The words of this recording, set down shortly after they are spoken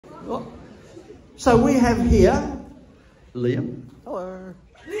So we have here Liam. Hello.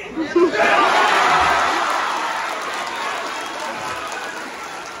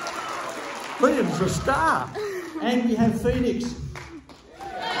 Liam's a star. And we have Phoenix.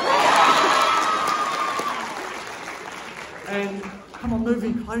 And come on, move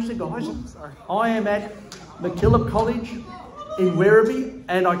in closer, guys. Sorry. I am at MacKillop College in Werribee,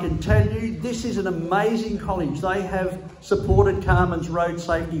 and I can tell you this is an amazing college. They have supported Carmen's road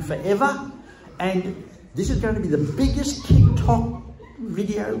safety forever, and this is going to be the biggest TikTok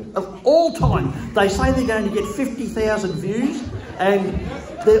video of all time. They say they're going to get 50,000 views, and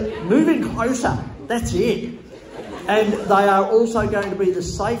they're moving closer. That's it. And they are also going to be the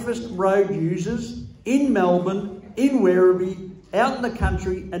safest road users in Melbourne, in Werribee, out in the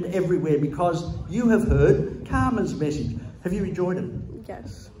country and everywhere, because you have heard Carmen's message. Have you enjoyed it?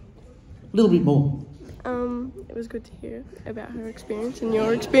 Yes. A little bit more. It was good to hear about her experience and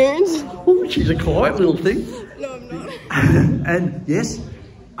your experience. Oh, she's a quiet little thing. No, I'm not. And yes?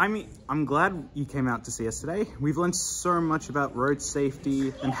 I'm glad you came out to see us today. We've learned so much about road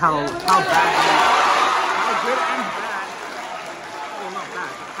safety and how good and bad, well not bad,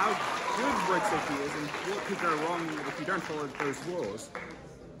 but how good road safety is and what could go wrong if you don't follow those laws.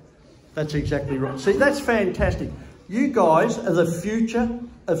 That's exactly right. See, that's fantastic. You guys are the future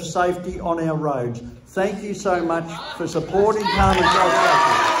of safety on our roads. Thank you so much for supporting Carmen's road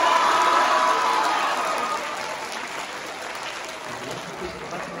safety.